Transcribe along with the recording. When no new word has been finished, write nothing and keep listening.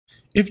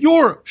If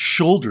your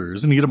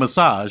shoulders need a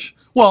massage,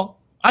 well,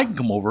 I can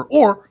come over,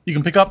 or you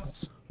can pick up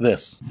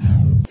this.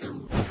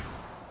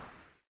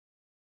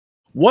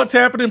 What's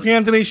happening,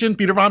 Panda Nation?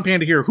 Peter Von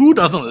Panda here. Who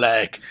doesn't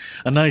like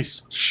a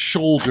nice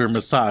shoulder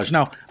massage?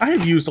 Now, I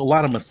have used a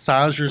lot of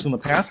massagers in the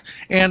past,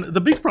 and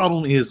the big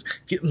problem is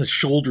getting the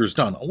shoulders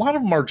done. A lot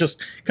of them are just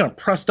kind of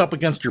pressed up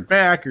against your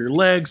back or your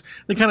legs.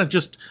 They kind of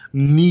just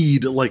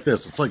knead like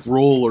this. It's like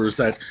rollers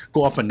that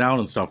go up and down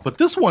and stuff. But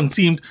this one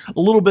seemed a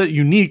little bit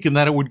unique in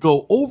that it would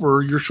go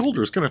over your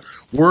shoulders, kind of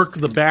work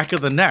the back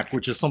of the neck,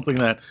 which is something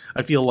that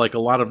I feel like a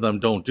lot of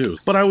them don't do.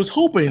 But I was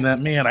hoping that,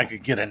 man, I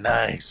could get a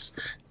nice,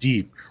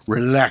 deep,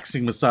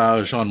 relaxing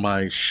massage on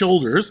my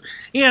shoulders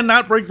and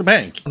not break the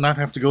bank, not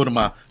have to go to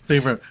my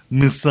favorite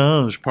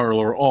massage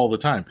parlor all the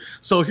time.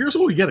 So here's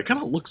what we get. It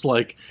kind of looks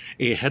like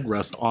a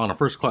headrest on a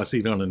first class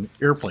seat on an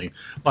airplane,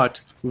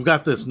 but we've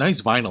got this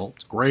nice vinyl.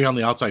 It's gray on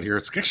the outside here.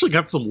 It's actually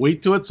got some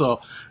weight to it,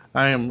 so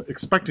I am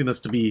expecting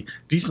this to be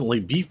decently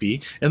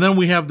beefy. And then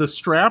we have this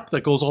strap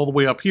that goes all the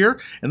way up here,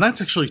 and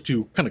that's actually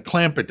to kind of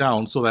clamp it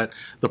down so that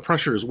the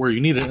pressure is where you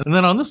need it. And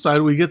then on this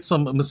side, we get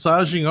some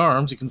massaging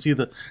arms. You can see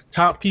the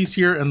top piece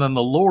here and then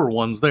the lower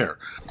ones there.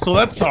 So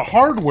that's a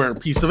hardware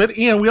piece of it.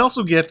 And we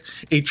also get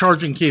a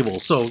charging cable.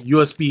 So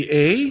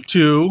USB-A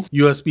to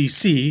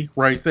USB-C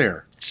right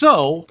there.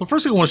 So the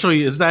first thing I want to show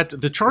you is that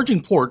the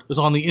charging port is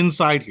on the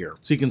inside here.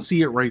 So you can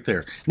see it right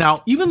there.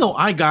 Now, even though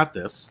I got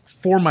this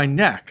for my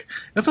neck,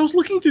 as I was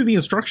looking through the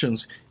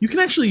instructions, you can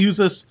actually use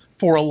this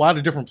for a lot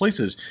of different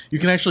places. You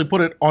can actually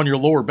put it on your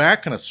lower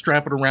back, kind of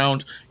strap it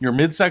around your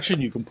midsection.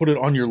 You can put it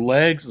on your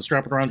legs and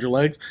strap it around your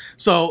legs.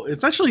 So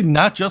it's actually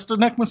not just a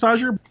neck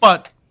massager,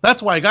 but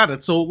that's why I got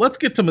it. So let's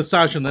get to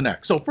massaging the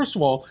neck. So first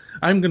of all,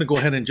 I'm going to go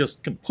ahead and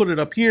just put it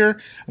up here.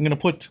 I'm going to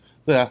put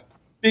the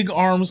big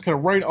arms kind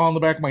of right on the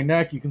back of my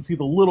neck. You can see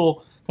the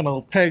little kind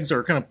of pegs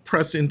are kind of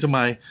pressed into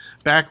my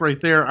back right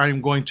there.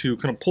 I'm going to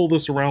kind of pull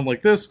this around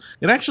like this.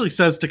 It actually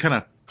says to kind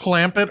of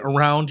clamp it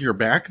around your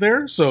back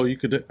there, so you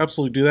could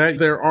absolutely do that.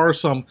 There are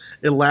some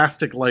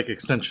elastic-like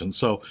extensions,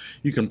 so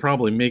you can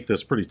probably make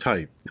this pretty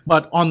tight.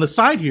 But on the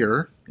side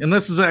here, and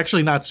this is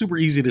actually not super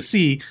easy to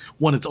see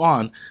when it's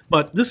on,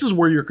 but this is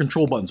where your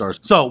control buttons are.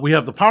 So we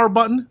have the power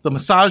button, the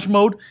massage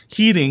mode,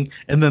 heating,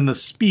 and then the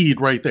speed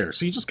right there.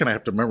 So you just kind of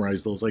have to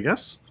memorize those, I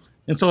guess.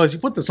 And so as you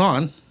put this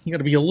on, you got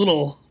to be a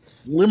little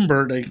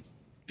limber to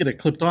get it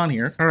clipped on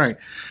here. All right,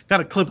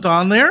 got it clipped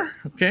on there,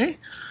 okay.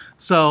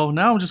 So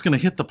now I'm just going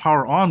to hit the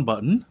power on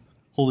button,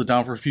 hold it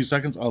down for a few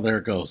seconds. Oh, there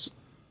it goes.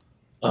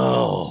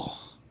 Oh.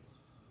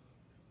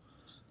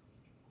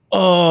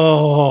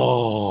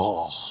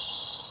 Oh.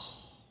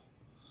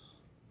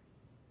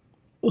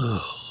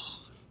 Ugh.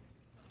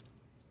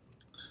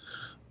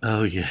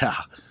 Oh, yeah.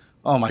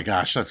 Oh, my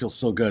gosh, that feels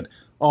so good.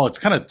 Oh, it's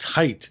kind of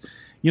tight.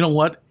 You know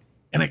what?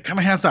 And it kind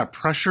of has that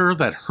pressure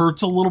that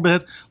hurts a little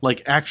bit,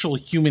 like actual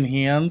human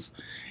hands.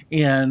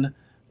 And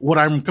what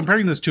I'm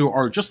comparing this to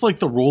are just like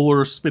the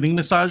roller spinning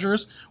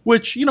massagers,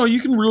 which, you know, you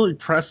can really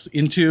press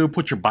into,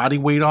 put your body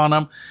weight on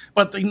them,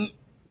 but they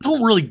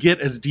don't really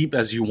get as deep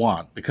as you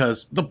want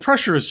because the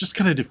pressure is just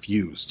kind of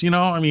diffused, you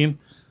know? I mean,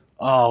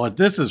 oh,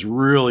 this is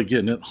really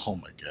getting it. Oh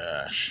my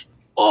gosh.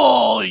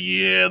 Oh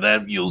yeah,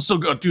 that feels so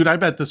good. Dude, I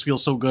bet this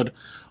feels so good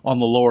on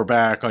the lower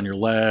back, on your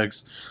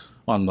legs,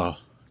 on the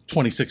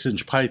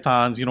 26-inch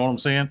pythons, you know what I'm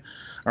saying?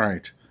 All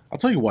right. I'll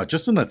tell you what,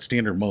 just in that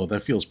standard mode,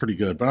 that feels pretty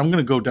good. But I'm going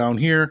to go down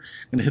here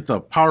and hit the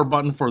power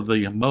button for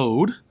the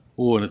mode.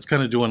 Oh, and it's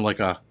kind of doing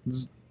like a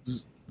zzz,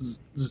 zzz,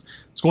 zzz, zzz.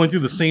 It's going through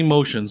the same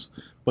motions,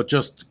 but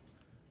just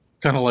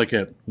kind of like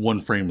at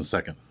 1 frame a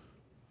second.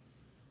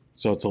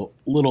 So it's a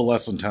little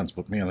less intense,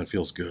 but man, that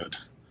feels good.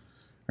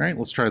 All right,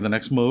 let's try the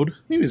next mode.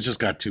 Maybe it's just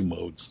got 2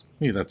 modes.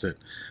 Maybe that's it.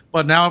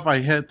 But now if I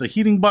hit the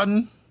heating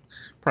button,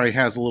 probably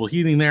has a little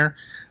heating there.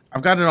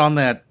 I've got it on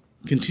that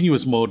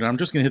continuous mode, and I'm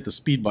just going to hit the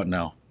speed button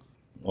now.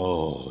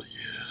 Oh,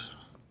 yeah.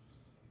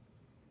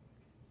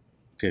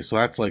 Okay, so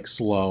that's like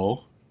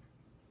slow.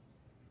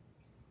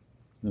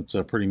 That's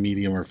a pretty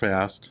medium or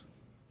fast.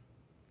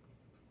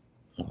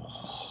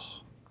 Oh.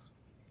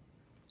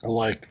 I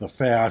like the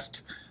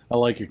fast. I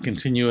like it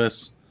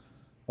continuous.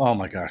 Oh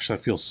my gosh,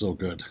 that feels so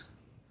good.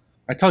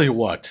 I tell you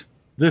what,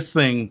 this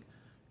thing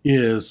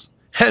is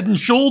head and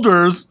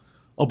shoulders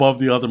above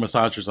the other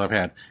massagers I've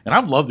had. And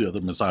I've loved the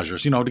other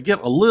massagers, you know, to get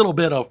a little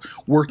bit of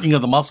working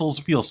of the muscles.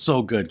 It feels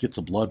so good. Gets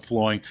the blood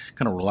flowing,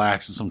 kind of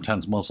relaxes some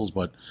tense muscles.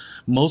 But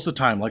most of the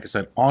time, like I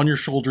said, on your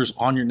shoulders,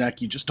 on your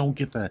neck, you just don't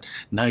get that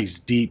nice,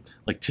 deep,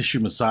 like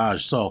tissue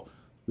massage. So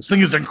this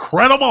thing is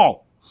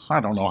incredible. I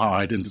don't know how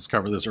I didn't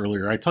discover this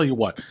earlier. I tell you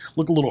what,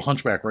 look a little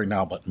hunchback right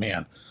now, but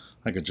man,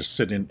 I could just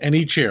sit in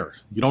any chair.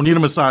 You don't need a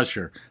massage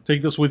chair.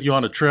 Take this with you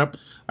on a trip.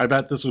 I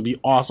bet this would be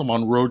awesome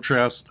on road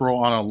trips, throw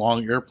on a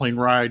long airplane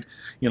ride,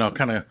 you know,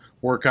 kind of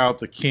work out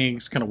the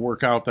kinks, kind of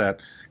work out that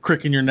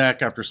crick in your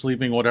neck after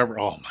sleeping, whatever.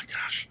 Oh my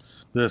gosh.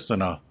 This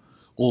and a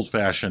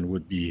old-fashioned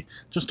would be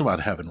just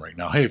about heaven right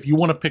now. Hey, if you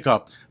want to pick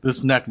up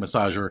this neck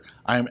massager,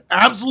 I am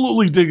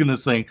absolutely digging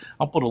this thing.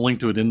 I'll put a link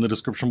to it in the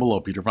description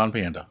below. Peter Von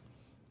Panda.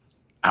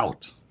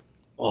 Out.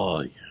 Oh,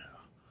 yeah.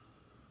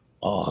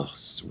 Oh,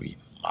 sweet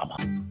mama.